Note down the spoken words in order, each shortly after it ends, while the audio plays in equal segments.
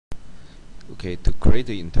Okay, to create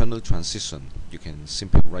the internal transition, you can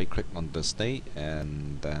simply right click on the state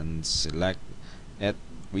and then select add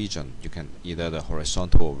region. You can either the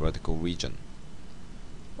horizontal or vertical region.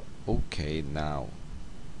 Okay, now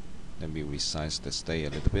let me resize the state a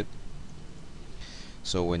little bit.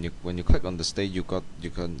 So when you click on the state, you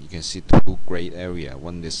can see two gray area.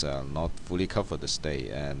 One is not fully covered the state,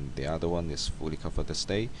 and the other one is fully covered the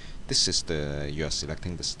state. This is you are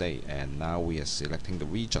selecting the state, and now we are selecting the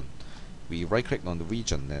region. We right click on the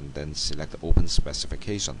region and then select the open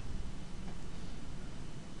specification.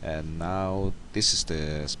 And now this is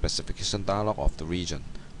the specification dialog of the region.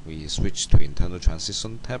 We switch to internal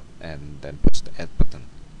transition tab and then press the add button.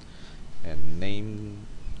 And name,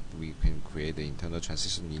 we can create the internal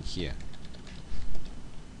transition in here.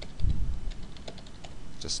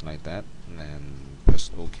 Just like that, and press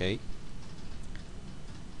OK.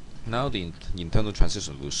 Now the internal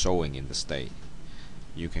transition will showing in the state.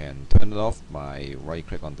 You can turn it off by right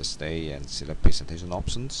click on the state and select presentation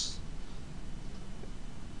options,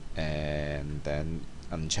 and then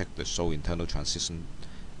uncheck the show internal transition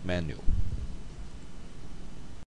menu.